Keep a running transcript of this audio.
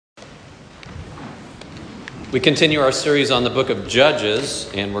We continue our series on the book of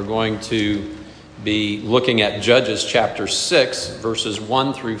Judges, and we're going to be looking at Judges chapter 6, verses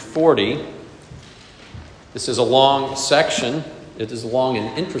 1 through 40. This is a long section. It is a long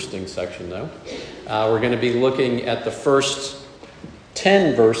and interesting section, though. We're going to be looking at the first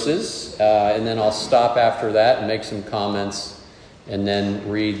 10 verses, and then I'll stop after that and make some comments, and then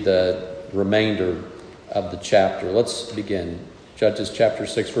read the remainder of the chapter. Let's begin. Judges chapter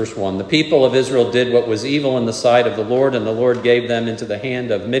 6, verse 1. The people of Israel did what was evil in the sight of the Lord, and the Lord gave them into the hand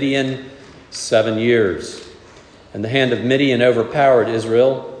of Midian 7 years. And the hand of Midian overpowered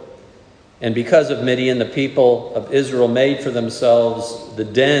Israel. And because of Midian, the people of Israel made for themselves the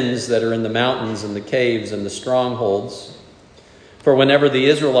dens that are in the mountains and the caves and the strongholds. For whenever the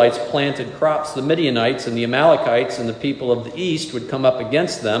Israelites planted crops, the Midianites and the Amalekites and the people of the east would come up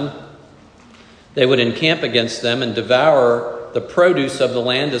against them. They would encamp against them and devour the produce of the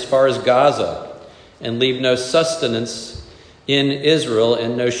land as far as Gaza, and leave no sustenance in Israel,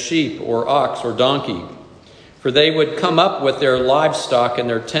 and no sheep or ox or donkey. For they would come up with their livestock and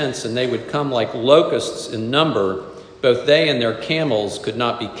their tents, and they would come like locusts in number. Both they and their camels could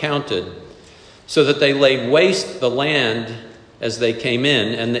not be counted, so that they laid waste the land as they came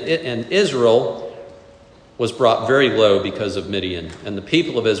in. And Israel was brought very low because of Midian. And the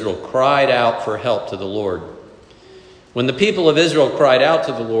people of Israel cried out for help to the Lord. When the people of Israel cried out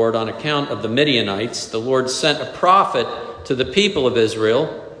to the Lord on account of the Midianites, the Lord sent a prophet to the people of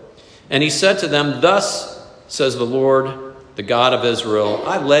Israel, and he said to them, "Thus says the Lord, the God of Israel,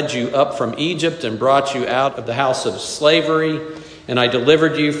 I led you up from Egypt and brought you out of the house of slavery, and I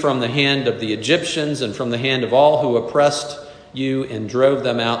delivered you from the hand of the Egyptians and from the hand of all who oppressed you, and drove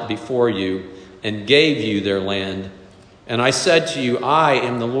them out before you, and gave you their land. And I said to you, I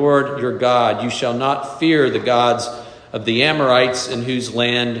am the Lord your God. You shall not fear the gods of the Amorites in whose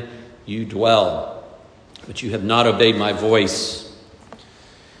land you dwell. But you have not obeyed my voice."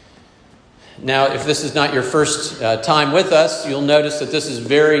 Now, if this is not your first time with us, you'll notice that this is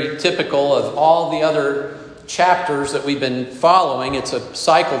very typical of all the other chapters that we've been following. It's a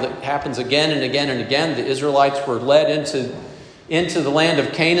cycle that happens again and again and again. The Israelites were led into the land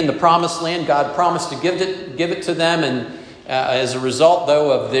of Canaan, the promised land. God promised to give it to them, and as a result,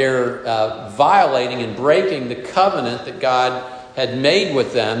 though, of their violating and breaking the covenant that God had made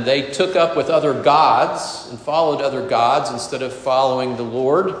with them, they took up with other gods and followed other gods instead of following the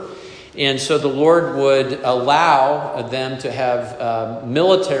Lord. And so the Lord would allow them to have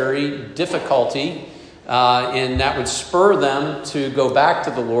military difficulty, and that would spur them to go back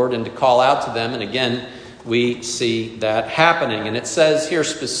to the Lord and to call out to them. And again, we see that happening. And it says here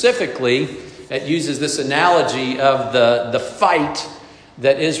specifically, it uses this analogy of the fight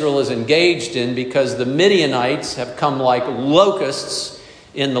that Israel is engaged in, because the Midianites have come like locusts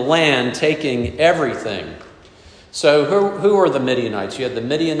in the land, taking everything. So who are the Midianites? You had the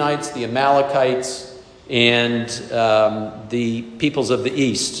Midianites, the Amalekites, and the peoples of the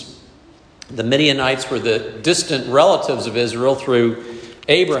east. The Midianites were the distant relatives of Israel through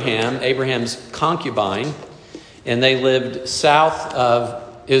Abraham's concubine, and they lived south of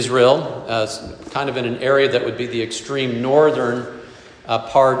Israel, kind of in an area that would be the extreme northern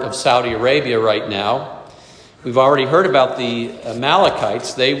part of Saudi Arabia right now. We've already heard about the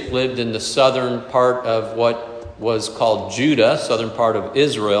Amalekites. They lived in the southern part of what was called Judah, southern part of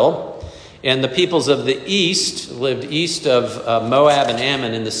Israel. And the peoples of the east lived east of Moab and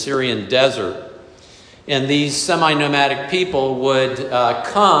Ammon in the Syrian desert. And these semi-nomadic people would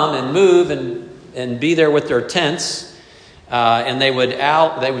come and move and be there with their tents, and they would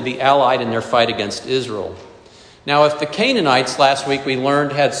be allied in their fight against Israel. Now, if the Canaanites last week we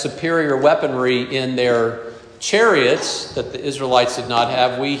learned had superior weaponry in their chariots that the Israelites did not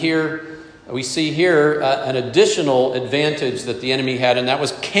have, we see here an additional advantage that the enemy had, and that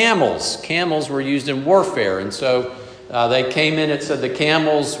was camels. Camels were used in warfare, and so they came in. It said the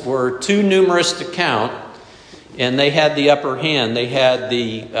camels were too numerous to count, and they had the upper hand. They had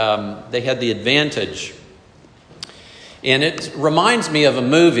the advantage. And it reminds me of a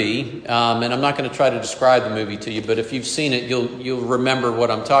movie, and I'm not going to try to describe the movie to you, but if you've seen it, you'll remember what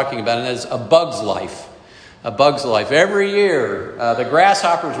I'm talking about. And it's A Bug's Life. A Bug's Life. Every year, the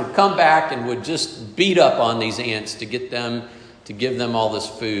grasshoppers would come back and would just beat up on these ants to give them all this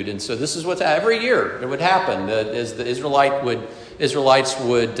food. And so this is what's every year it would happen. As the Israelites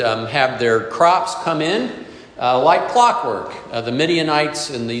would have their crops come in, like clockwork. The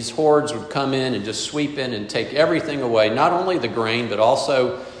Midianites and these hordes would come in and just sweep in and take everything away, not only the grain, but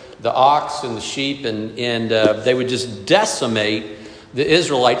also the ox and the sheep, and they would just decimate the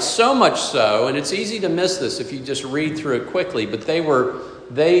Israelites, so much so, and it's easy to miss this if you just read through it quickly, but they were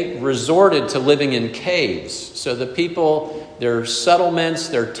they resorted to living in caves. So the people, their settlements,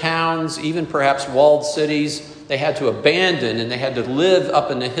 their towns, even perhaps walled cities, they had to abandon, and they had to live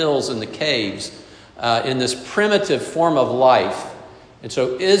up in the hills in the caves in this primitive form of life. And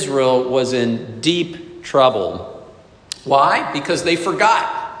so Israel was in deep trouble. Why? Because they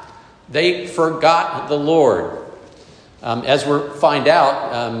forgot. They forgot the Lord. As we find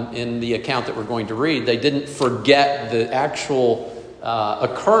out in the account that we're going to read, they didn't forget the actual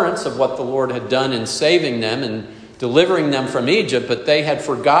occurrence of what the Lord had done in saving them and delivering them from Egypt, but they had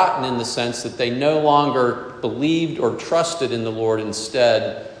forgotten in the sense that they no longer believed or trusted in the Lord.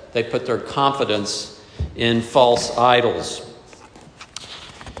 Instead, they put their confidence in false idols.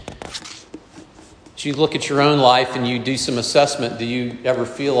 As you look at your own life and you do some assessment, do you ever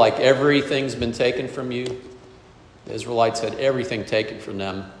feel like everything's been taken from you? The Israelites had everything taken from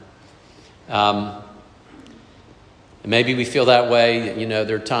them. And maybe we feel that way. You know,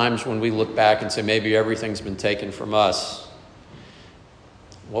 there are times when we look back and say, maybe everything's been taken from us.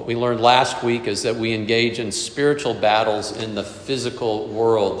 What we learned last week is that we engage in spiritual battles in the physical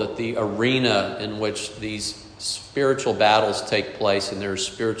world, that the arena in which these spiritual battles take place and there's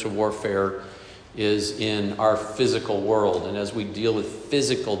spiritual warfare is in our physical world. And as we deal with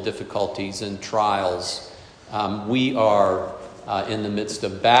physical difficulties and trials, we are in the midst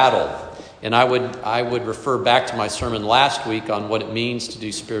of battle. And I would refer back to my sermon last week on what it means to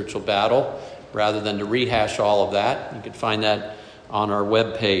do spiritual battle, rather than to rehash all of that. You can find that on our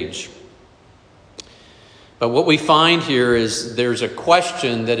webpage. But what we find here is there's a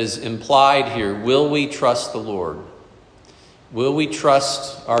question that is implied here. Will we trust the Lord? Will we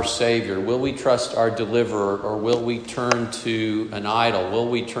trust our Savior? Will we trust our deliverer? Or will we turn to an idol? Will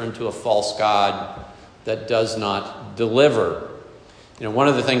we turn to a false god that does not deliver? You know, one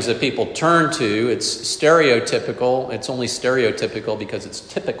of the things that people turn to, it's stereotypical. It's only stereotypical because it's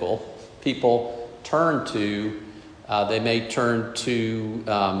typical. People turn to, they may turn to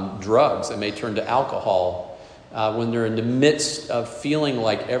drugs. They may turn to alcohol. When they're in the midst of feeling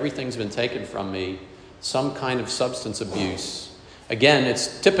like everything's been taken from me, some kind of substance abuse. Again,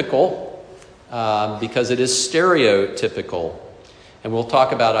 it's typical because it is stereotypical. And we'll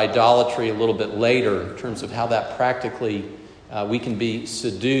talk about idolatry a little bit later in terms of how that practically we can be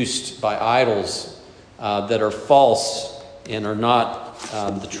seduced by idols that are false and are not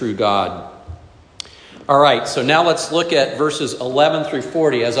the true God. All right, so now let's look at verses 11 through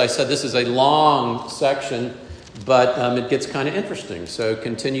 40. As I said, this is a long section, but it gets kind of interesting. So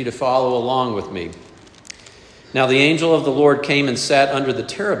continue to follow along with me. Now the angel of the Lord came and sat under the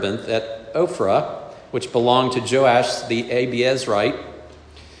terebinth at Ophrah, which belonged to Joash the Abiezrite,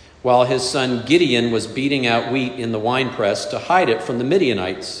 while his son Gideon was beating out wheat in the winepress to hide it from the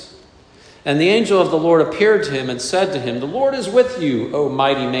Midianites. And the angel of the Lord appeared to him and said to him, "The Lord is with you, O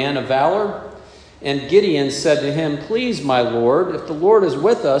mighty man of valor." And Gideon said to him, "Please, my Lord, if the Lord is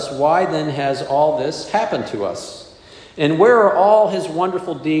with us, why then has all this happened to us? And where are all his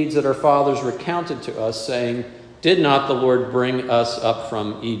wonderful deeds that our fathers recounted to us, saying, 'Did not the Lord bring us up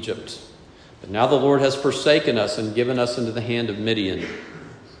from Egypt?' But now the Lord has forsaken us and given us into the hand of Midian."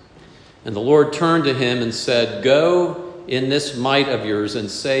 And the Lord turned to him and said, "Go in this might of yours and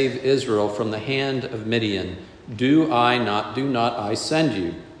save Israel from the hand of Midian. Do not I send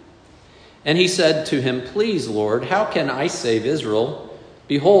you?" And he said to him, "Please, Lord, how can I save Israel?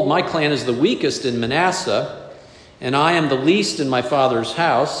 Behold, my clan is the weakest in Manasseh, and I am the least in my father's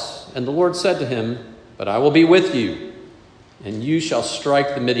house." And the Lord said to him, "But I will be with you, and you shall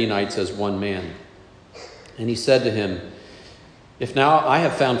strike the Midianites as one man." And he said to him, "If now I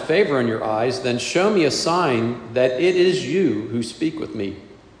have found favor in your eyes, then show me a sign that it is you who speak with me.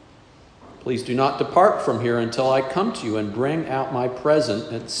 Please do not depart from here until I come to you and bring out my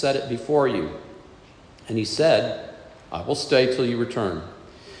present and set it before you." And he said, "I will stay till you return."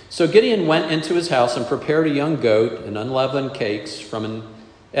 So Gideon went into his house and prepared a young goat and unleavened cakes from an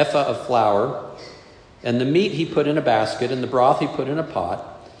ephah of flour. And the meat he put in a basket, and the broth he put in a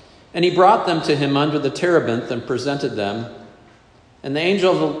pot. And he brought them to him under the terebinth and presented them. And the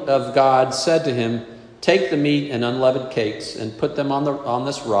angel of God said to him, "Take the meat and unleavened cakes and put them on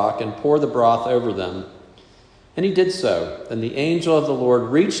this rock and pour the broth over them." And he did so. Then the angel of the Lord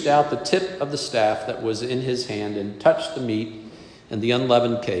reached out the tip of the staff that was in his hand and touched the meat and the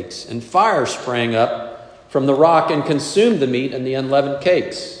unleavened cakes. And fire sprang up from the rock and consumed the meat and the unleavened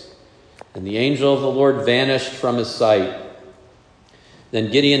cakes. And the angel of the Lord vanished from his sight. Then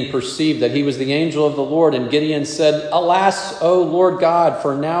Gideon perceived that he was the angel of the Lord, and Gideon said, "Alas, O Lord God,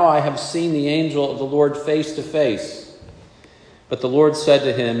 for now I have seen the angel of the Lord face to face." But the Lord said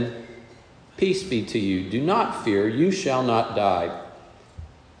to him, "Peace be to you. Do not fear. You shall not die."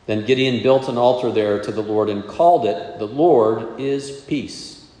 Then Gideon built an altar there to the Lord and called it, "The Lord is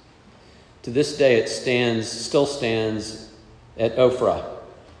Peace." To this day it still stands at Ophrah,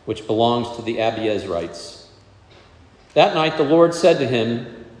 which belongs to the Abiezrites. That night the Lord said to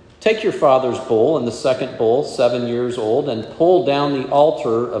him, "Take your father's bull and the second bull, 7 years old, and pull down the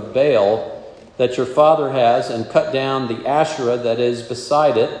altar of Baal that your father has, and cut down the Asherah that is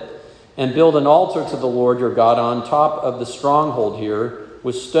beside it, and build an altar to the Lord your God on top of the stronghold here,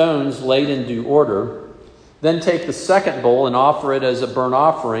 with stones laid in due order. Then take the second bull and offer it as a burnt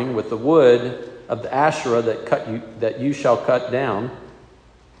offering with the wood of the Asherah that you shall cut down."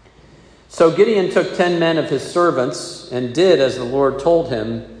 So Gideon took 10 men of his servants and did as the Lord told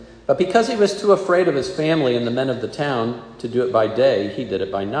him. But because he was too afraid of his family and the men of the town to do it by day, he did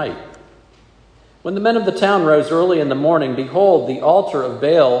it by night. When the men of the town rose early in the morning, behold, the altar of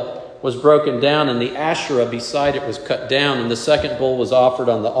Baal was broken down, and the Asherah beside it was cut down, and the second bull was offered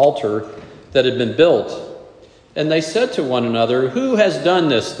on the altar that had been built. And they said to one another, "Who has done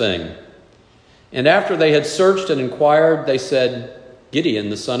this thing?" And after they had searched and inquired, they said, "Gideon,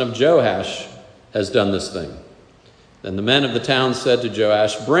 the son of Joash, has done this thing." Then the men of the town said to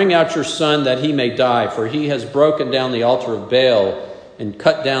Joash, "Bring out your son that he may die, for he has broken down the altar of Baal and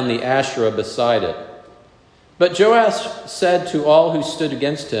cut down the Asherah beside it." But Joash said to all who stood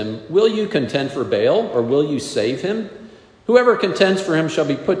against him, "Will you contend for Baal, or will you save him? Whoever contends for him shall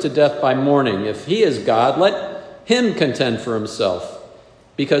be put to death by morning. If he is God, let him contend for himself,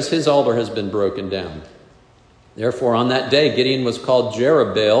 because his altar has been broken down." Therefore on that day Gideon was called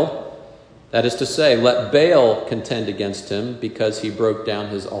Jerubbaal, that is to say, "Let Baal contend against him, because he broke down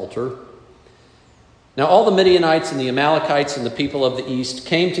his altar." Now all the Midianites and the Amalekites and the people of the east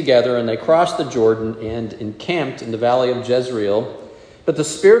came together, and they crossed the Jordan and encamped in the valley of Jezreel. But the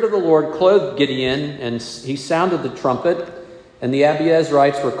Spirit of the Lord clothed Gideon, and he sounded the trumpet, and the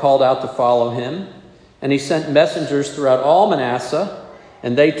Abiezrites were called out to follow him. And he sent messengers throughout all Manasseh,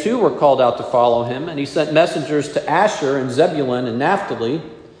 and they too were called out to follow him. And he sent messengers to Asher and Zebulun and Naphtali,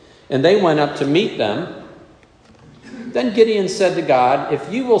 and they went up to meet them. Then Gideon said to God,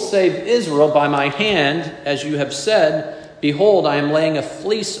 "If you will save Israel by my hand, as you have said, behold, I am laying a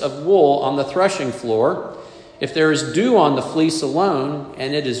fleece of wool on the threshing floor. If there is dew on the fleece alone,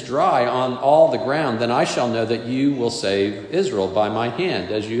 and it is dry on all the ground, then I shall know that you will save Israel by my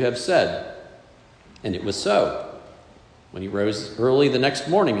hand, as you have said." And it was so. When he rose early the next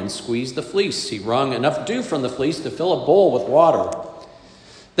morning and squeezed the fleece, he wrung enough dew from the fleece to fill a bowl with water.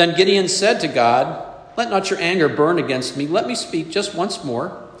 Then Gideon said to God, "Let not your anger burn against me. Let me speak just once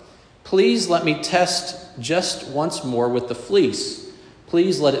more. Please let me test just once more with the fleece.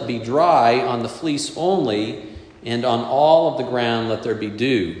 Please let it be dry on the fleece only, and on all of the ground let there be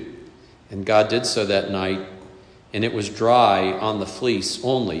dew." And God did so that night, and it was dry on the fleece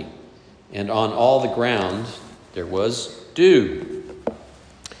only, and on all the ground there was dew.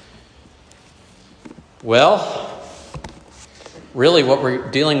 Well, really what we're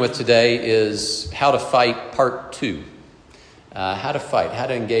dealing with today is how to fight part 2. How to fight, how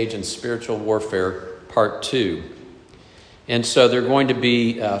to engage in spiritual warfare part 2. And so there are going to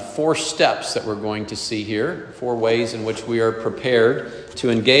be 4 steps that we're going to see here, 4 ways in which we are prepared to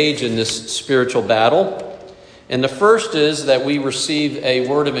engage in this spiritual battle. And the first is that we receive a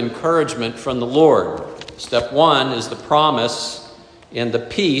word of encouragement from the Lord. Step 1 is the promise and the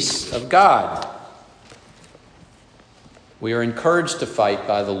peace of God. We are encouraged to fight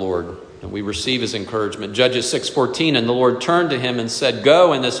by the Lord, and we receive his encouragement. Judges 6:14, "And the Lord turned to him and said,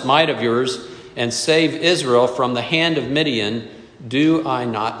 'Go in this might of yours and save Israel from the hand of Midian. Do I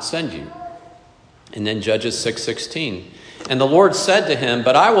not send you?' And then Judges 6:16, "And the Lord said to him,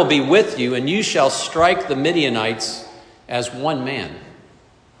 'But I will be with you, and you shall strike the Midianites as one man.'"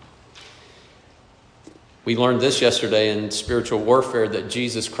 We learned this yesterday in spiritual warfare, that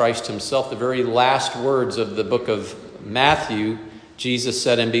Jesus Christ himself, the very last words of the book of Matthew, Jesus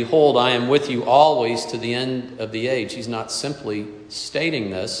said, "And behold, I am with you always to the end of the age." He's not simply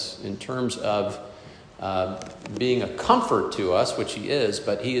stating this in terms of being a comfort to us, which he is,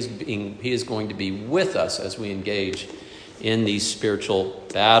 but he is going to be with us as we engage in these spiritual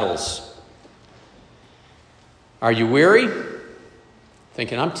battles. Are you weary?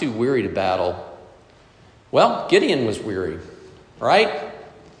 Thinking, I'm too weary to battle. Well, Gideon was weary, right?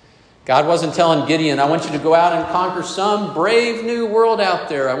 God wasn't telling Gideon, "I want you to go out and conquer some brave new world out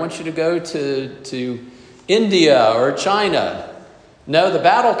there. I want you to go to India or China." No, the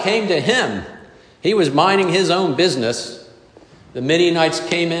battle came to him. He was minding his own business. The Midianites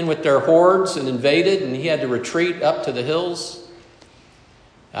came in with their hordes and invaded, and he had to retreat up to the hills.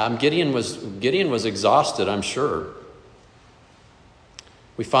 Gideon was exhausted, I'm sure.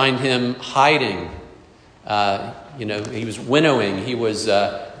 We find him hiding. He was winnowing. He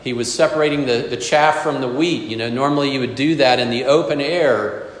was separating the chaff from the wheat. Normally you would do that in the open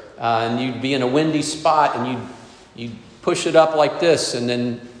air, and you'd be in a windy spot, and you'd push it up like this, and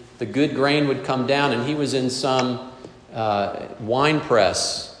then the good grain would come down, and he was in some wine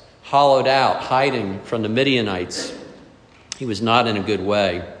press, hollowed out, hiding from the Midianites. He was not in a good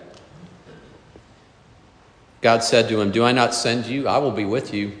way. God said to him, "Do I not send you? I will be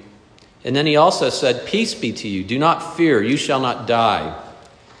with you." And then he also said, "Peace be to you. Do not fear. You shall not die."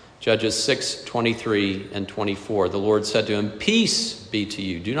 Judges 6:23 and 24. The Lord said to him, "Peace be to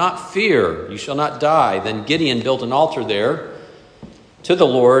you. Do not fear. You shall not die." Then Gideon built an altar there to the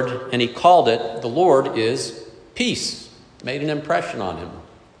Lord, and he called it, "The Lord is Peace." Made an impression on him.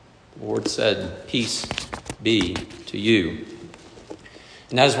 The Lord said, "Peace be to you."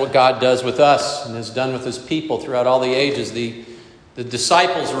 And that is what God does with us and has done with his people throughout all the ages. The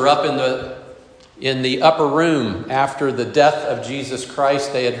disciples were up in the upper room after the death of Jesus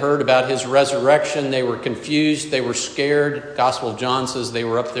Christ. They had heard about his resurrection. They were confused. They were scared. Gospel of John says they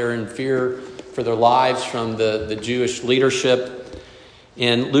were up there in fear for their lives from the Jewish leadership.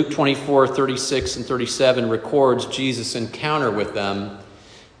 And Luke 24:36 and 37 records Jesus' encounter with them.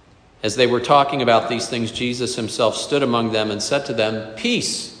 As they were talking about these things, Jesus himself stood among them and said to them,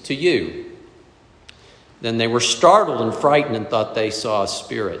 "Peace to you." Then they were startled and frightened and thought they saw a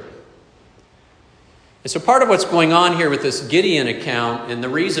spirit. And so part of what's going on here with this Gideon account, and the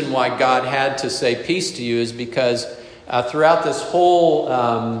reason why God had to say peace to you, is because throughout this whole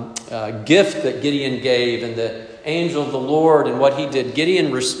gift that Gideon gave and the angel of the Lord and what he did, Gideon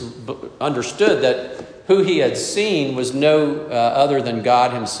understood that who he had seen was no other than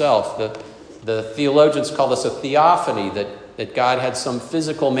God himself. The theologians call this a theophany, that God had some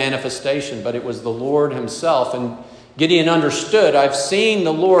physical manifestation, but it was the Lord himself. And Gideon understood, I've seen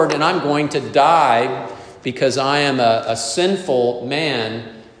the Lord and I'm going to die because I am a sinful man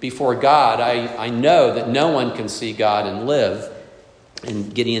before God. I know that no one can see God and live.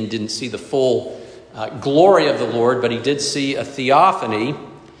 And Gideon didn't see the full glory of the Lord, but he did see a theophany.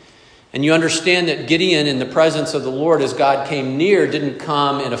 And you understand that Gideon, in the presence of the Lord, as God came near, didn't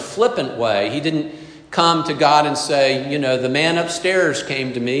come in a flippant way. He didn't come to God and say, the man upstairs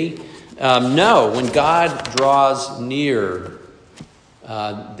came to me. No, when God draws near,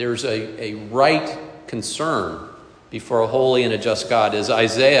 there's a right concern before a holy and a just God. As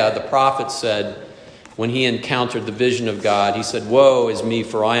Isaiah, the prophet, said when he encountered the vision of God, he said, "Woe is me,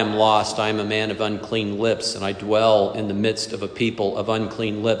 for I am lost. I am a man of unclean lips, and I dwell in the midst of a people of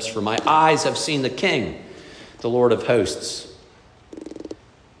unclean lips. For my eyes have seen the King, the Lord of hosts."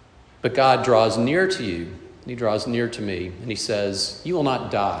 But God draws near to you. He draws near to me, and he says, "You will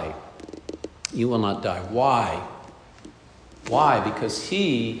not die. You will not die." Why? Why? Because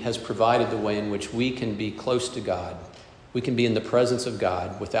he has provided the way in which we can be close to God. We can be in the presence of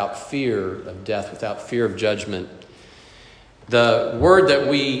God without fear of death, without fear of judgment. The word that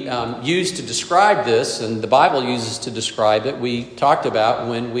we use to describe this, and the Bible uses to describe it, we talked about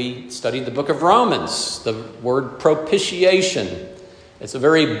when we studied the book of Romans, the word propitiation. It's a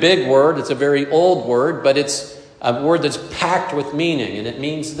very big word. It's a very old word, but it's a word that's packed with meaning. And it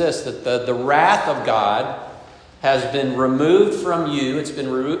means this, that the wrath of God has been removed from you. It's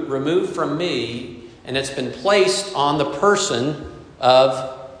been removed from me. And it's been placed on the person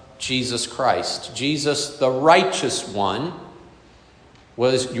of Jesus Christ. Jesus, the righteous one,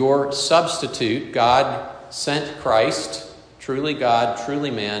 was your substitute. God sent Christ, truly God,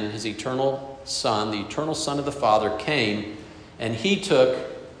 truly man, his eternal Son, the eternal Son of the Father, came, and he took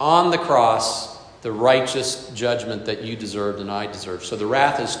on the cross the righteous judgment that you deserved and I deserved. So the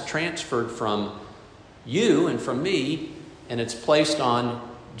wrath is transferred from you and from me, and it's placed on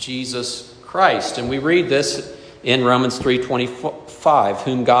Jesus Christ. And we read this in Romans 3:25,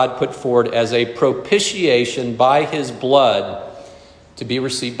 whom God put forward as a propitiation by his blood to be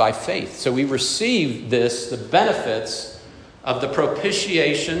received by faith. So we receive this, the benefits of the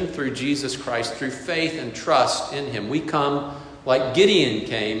propitiation through Jesus Christ, through faith and trust in him. We come like Gideon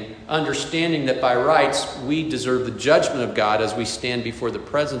came, understanding that by rights we deserve the judgment of God as we stand before the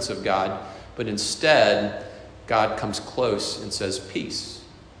presence of God. But instead, God comes close and says, "Peace."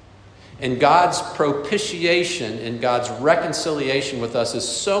 And God's propitiation and God's reconciliation with us is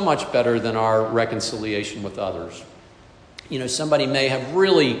so much better than our reconciliation with others. Somebody may have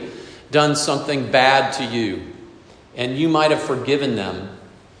really done something bad to you, and you might have forgiven them.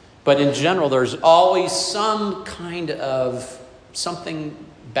 But in general, there's always some kind of something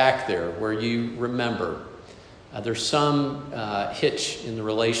back there where you remember. There's some hitch in the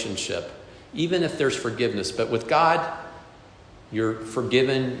relationship, even if there's forgiveness. But with God, You're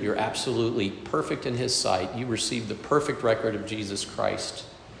forgiven. You're absolutely perfect in his sight. You receive the perfect record of Jesus Christ.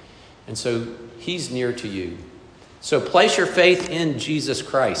 And so he's near to you. So place your faith in Jesus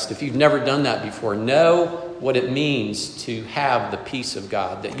Christ. If you've never done that before, know what it means to have the peace of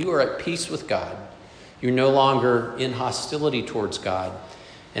God, that you are at peace with God. You're no longer in hostility towards God,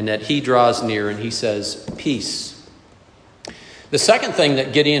 and that he draws near and he says, peace. The second thing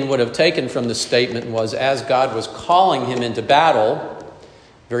that Gideon would have taken from this statement was, as God was calling him into battle,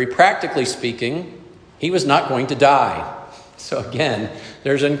 very practically speaking, he was not going to die. So again,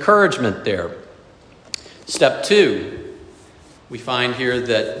 there's encouragement there. Step 2, we find here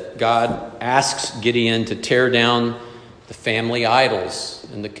that God asks Gideon to tear down the family idols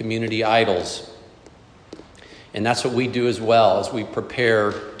and the community idols. And that's what we do as well as we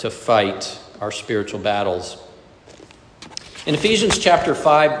prepare to fight our spiritual battles. In Ephesians chapter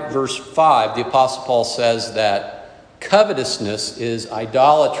 5, verse 5, the Apostle Paul says that covetousness is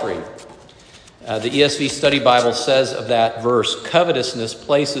idolatry. The ESV Study Bible says of that verse, covetousness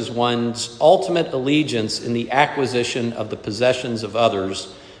places one's ultimate allegiance in the acquisition of the possessions of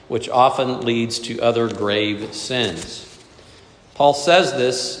others, which often leads to other grave sins. Paul says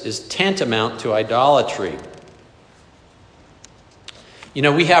this is tantamount to idolatry. You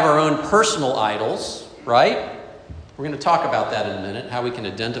know, we have our own personal idols, right? We're going to talk about that in a minute, how we can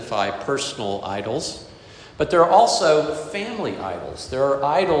identify personal idols. But there are also family idols. There are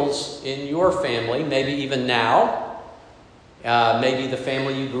idols in your family, maybe even now, maybe the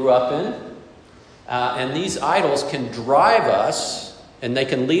family you grew up in. And these idols can drive us, and they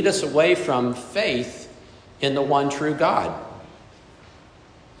can lead us away from faith in the one true God.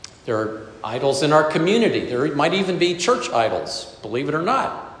 There are idols in our community. There might even be church idols, believe it or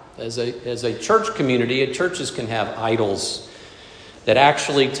not. As a church community, churches can have idols that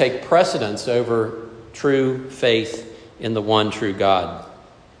actually take precedence over true faith in the one true God.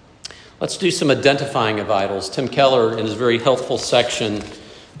 Let's do some identifying of idols. Tim Keller, in his very helpful section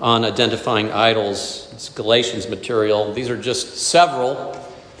on identifying idols, it's Galatians material. These are just several.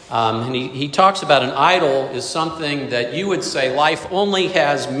 And he talks about an idol is something that you would say life only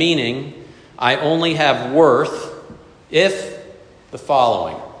has meaning, I only have worth, if the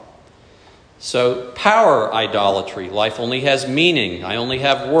following. So power idolatry, life only has meaning, I only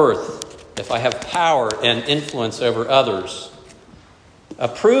have worth if I have power and influence over others.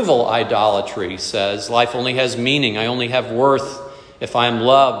 Approval idolatry says life only has meaning, I only have worth if I am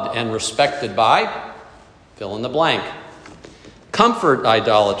loved and respected by, fill in the blank. Comfort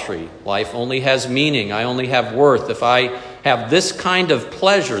idolatry, life only has meaning, I only have worth if I have this kind of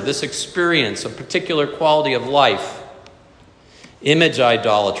pleasure, this experience, a particular quality of life. Image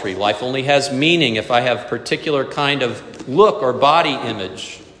idolatry, life only has meaning if I have particular kind of look or body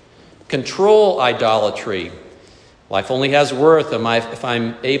image. Control idolatry, life only has worth if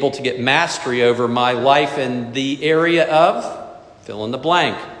I'm able to get mastery over my life in the area of, fill in the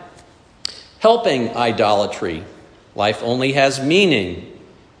blank. Helping idolatry, life only has meaning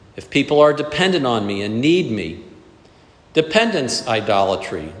if people are dependent on me and need me. Dependence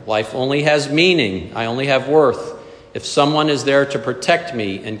idolatry, life only has meaning, I only have worth if someone is there to protect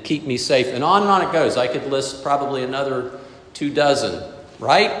me and keep me safe. And on it goes. I could list probably another 24,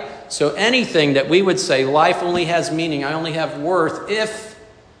 right? So anything that we would say life only has meaning, I only have worth, if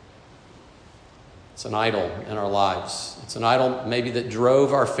it's an idol in our lives. It's an idol maybe that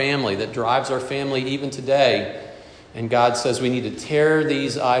drove our family, that drives our family even today. And God says we need to tear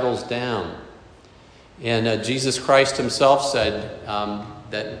these idols down. And Jesus Christ himself said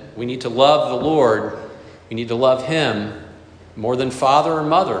that we need to love the Lord. We need to love him more than father or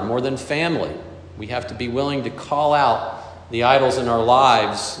mother, more than family. We have to be willing to call out the idols in our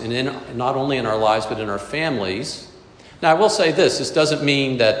lives, and not only in our lives, but in our families. Now, I will say this doesn't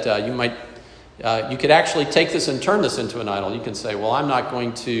mean that you could actually take this and turn this into an idol. You can say, well, I'm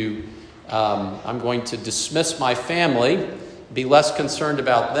going to dismiss my family, be less concerned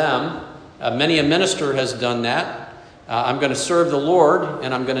about them. Many a minister has done that. I'm going to serve the Lord,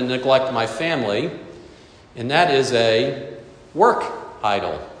 and I'm going to neglect my family. And that is a work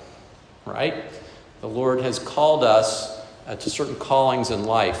idol, right? The Lord has called us to certain callings in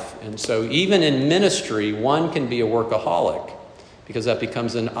life. And so even in ministry, one can be a workaholic because that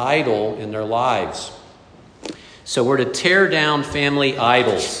becomes an idol in their lives. So we're to tear down family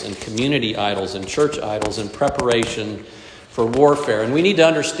idols and community idols and church idols in preparation for warfare. And we need to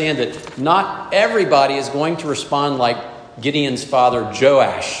understand that not everybody is going to respond like Gideon's father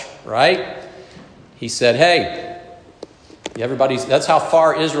Joash, right? He said, hey, that's how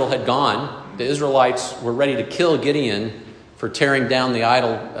far Israel had gone. The Israelites were ready to kill Gideon for tearing down the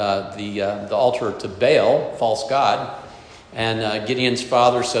idol, the altar to Baal, false god. And Gideon's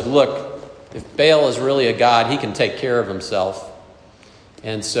father said, look, if Baal is really a god, he can take care of himself.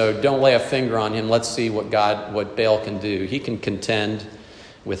 And so don't lay a finger on him. Let's see what Baal can do. He can contend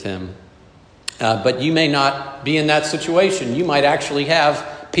with him. But you may not be in that situation. You might actually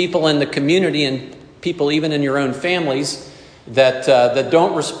have people in the community and people even in your own families that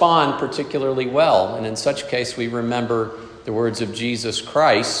don't respond particularly well. And in such case, we remember the words of Jesus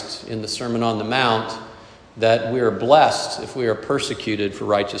Christ in the Sermon on the Mount, that we are blessed if we are persecuted for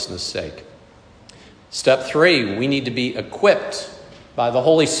righteousness' sake. Step 3, we need to be equipped by the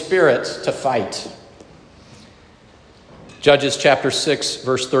Holy Spirit to fight. Judges chapter 6,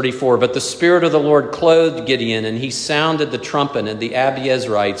 verse 34. But the Spirit of the Lord clothed Gideon, and he sounded the trumpet, and the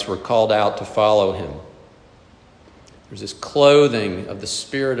Abiezrites were called out to follow him. There's this clothing of the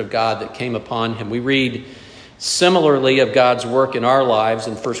Spirit of God that came upon him. We read similarly of God's work in our lives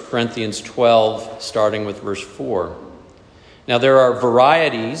in 1 Corinthians 12, starting with verse 4. Now, there are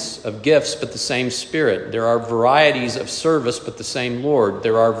varieties of gifts, but the same Spirit. There are varieties of service, but the same Lord.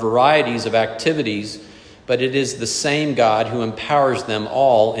 There are varieties of activities, but it is the same God who empowers them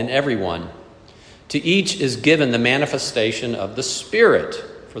all in everyone. To each is given the manifestation of the Spirit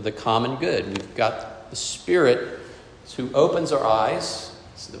for the common good. We've got the Spirit who opens our eyes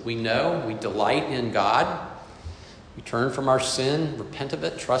so that we know, we delight in God. We turn from our sin, repent of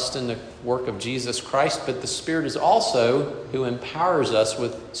it, trust in the work of Jesus Christ. But the Spirit is also who empowers us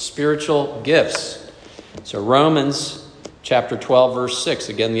with spiritual gifts. So Romans chapter 12, verse 6,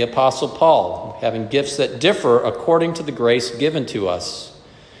 again, the Apostle Paul, having gifts that differ according to the grace given to us.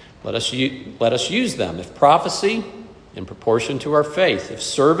 Let us use them. If prophecy, in proportion to our faith. If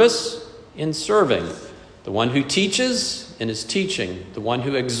service, in serving. The one who teaches, in his teaching. The one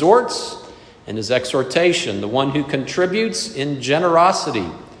who exhorts, in his exhortation. The one who contributes, in generosity.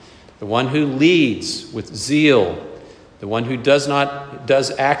 The one who leads, with zeal. The one who does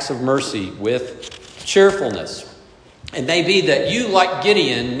acts of mercy, with cheerfulness. It may be that you, like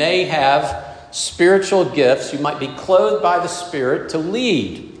Gideon, may have spiritual gifts. You might be clothed by the Spirit to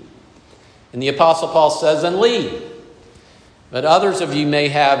lead. And the Apostle Paul says, and lead. But others of you may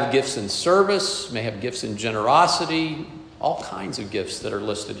have gifts in service, may have gifts in generosity, all kinds of gifts that are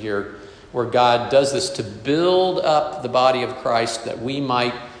listed here, where God does this to build up the body of Christ, that we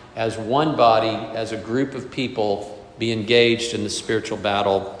might, as one body, as a group of people, be engaged in the spiritual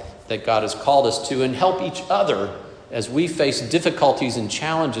battle that God has called us to, and help each other as we face difficulties and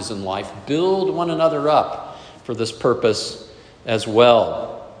challenges in life, build one another up for this purpose as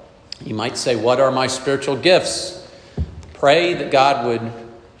well. You might say, what are my spiritual gifts? Pray that God would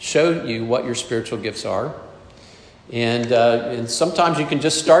show you what your spiritual gifts are. And sometimes you can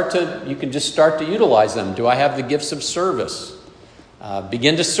just start to utilize them. Do I have the gifts of service?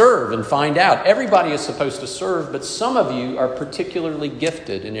 Begin to serve and find out. Everybody is supposed to serve, but some of you are particularly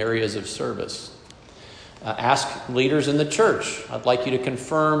gifted in areas of service. Ask leaders in the church. I'd like you to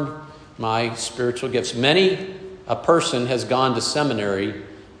confirm my spiritual gifts. Many a person has gone to seminary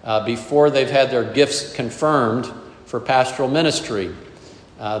before they've had their gifts confirmed for pastoral ministry.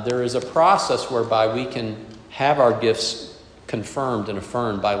 There is a process whereby we can have our gifts confirmed and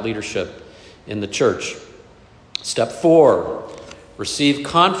affirmed by leadership in the church. Step 4, receive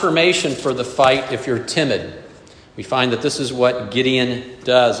confirmation for the fight if you're timid. We find that this is what Gideon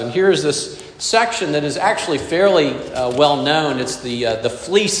does. And here's this section that is actually fairly well known. It's the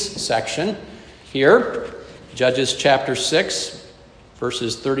fleece section here. Judges chapter 6,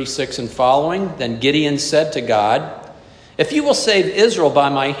 verses 36 and following. Then Gideon said to God, if you will save Israel by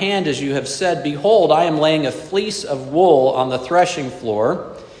my hand, as you have said, behold, I am laying a fleece of wool on the threshing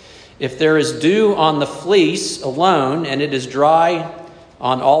floor. If there is dew on the fleece alone, and it is dry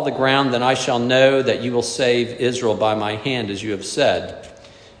on all the ground, then I shall know that you will save Israel by my hand, as you have said.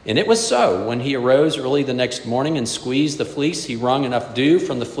 And it was so. When he arose early the next morning and squeezed the fleece, he wrung enough dew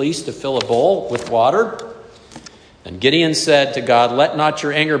from the fleece to fill a bowl with water. And Gideon said to God, let not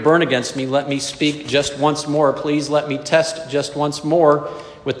your anger burn against me. Let me speak just once more. Please let me test just once more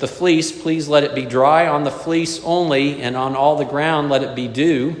with the fleece. Please let it be dry on the fleece only, and on all the ground let it be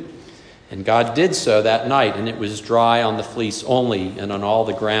dew. And God did so that night, and it was dry on the fleece only, and on all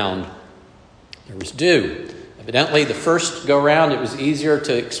the ground there was dew. Evidently, the first go-round, it was easier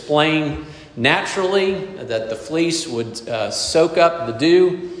to explain naturally that the fleece would soak up the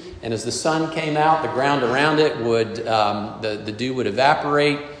dew. And as the sun came out, the ground around it would, the dew would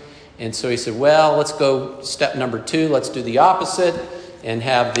evaporate. And so he said, well, let's go step number 2. Let's do the opposite and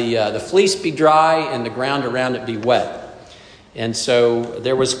have the fleece be dry and the ground around it be wet. And so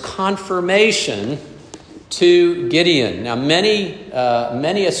there was confirmation to Gideon. Now, many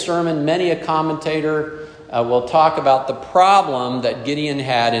a sermon, many a commentator we'll talk about the problem that Gideon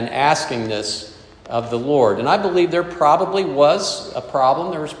had in asking this of the Lord. And I believe there probably was a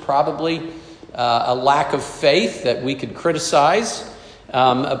problem. There was probably a lack of faith that we could criticize.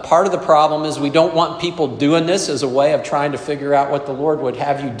 A part of the problem is we don't want people doing this as a way of trying to figure out what the Lord would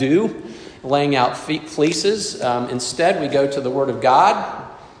have you do, laying out fleeces. Instead, we go to the Word of God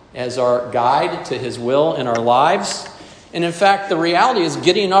as our guide to His will in our lives. And in fact, the reality is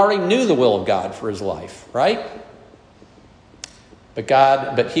Gideon already knew the will of God for his life, right?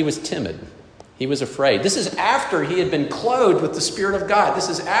 But he was timid. He was afraid. This is after he had been clothed with the Spirit of God. This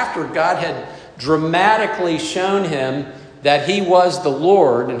is after God had dramatically shown him that he was the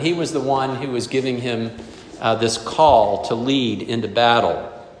Lord and he was the one who was giving him this call to lead into battle.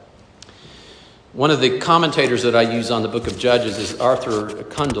 One of the commentators that I use on the book of Judges is Arthur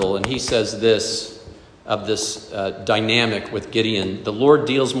Kundal, and he says this of this dynamic with Gideon: the Lord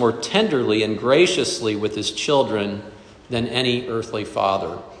deals more tenderly and graciously with his children than any earthly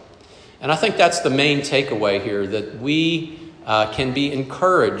father. And I think that's the main takeaway here, that we can be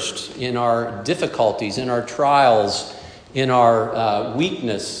encouraged in our difficulties, in our trials, in our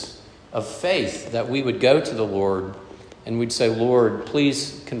weakness of faith, that we would go to the Lord and we'd say, Lord,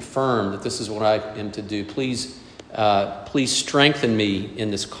 please confirm that this is what I am to do. Please strengthen me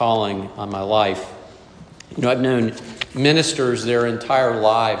in this calling on my life. You know, I've known ministers their entire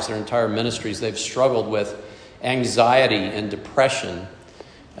lives, their entire ministries, they've struggled with anxiety and depression.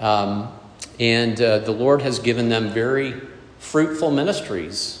 And the Lord has given them very fruitful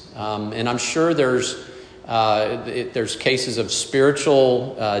ministries. And I'm sure there's cases of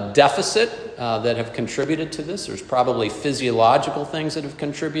spiritual deficit that have contributed to this. There's probably physiological things that have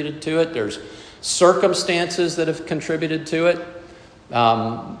contributed to it. There's circumstances that have contributed to it.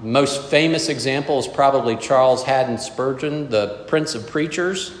 Most famous example is probably Charles Haddon Spurgeon, the Prince of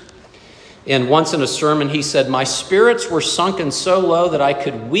Preachers. And once in a sermon, he said, "My spirits were sunken so low that I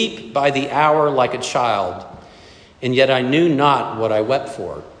could weep by the hour like a child, and yet I knew not what I wept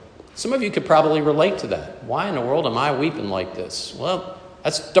for." Some of you could probably relate to that. Why in the world am I weeping like this? Well,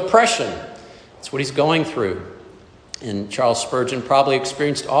 that's depression. That's what he's going through. And Charles Spurgeon probably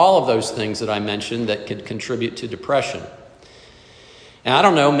experienced all of those things that I mentioned that could contribute to depression. And I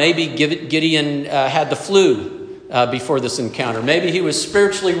don't know, maybe Gideon had the flu before this encounter. Maybe he was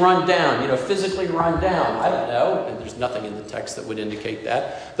spiritually run down, physically run down. I don't know. And there's nothing in the text that would indicate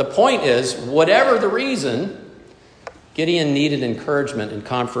that. The point is, whatever the reason, Gideon needed encouragement and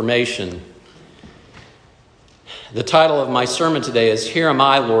confirmation. The title of my sermon today is, "Here am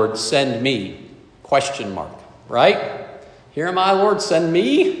I, Lord, send me?" ? Right? Here am I, Lord, send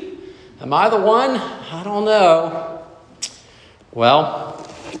me? Am I the one? I don't know. Well,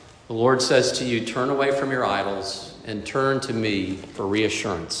 the Lord says to you, turn away from your idols and turn to me for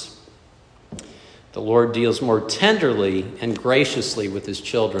reassurance. The Lord deals more tenderly and graciously with his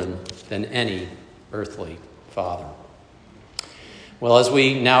children than any earthly father. Well, as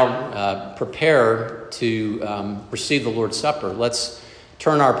we now prepare to receive the Lord's Supper, let's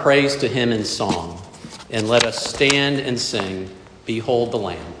turn our praise to him in song, and let us stand and sing, "Behold the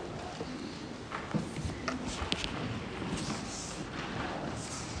Lamb."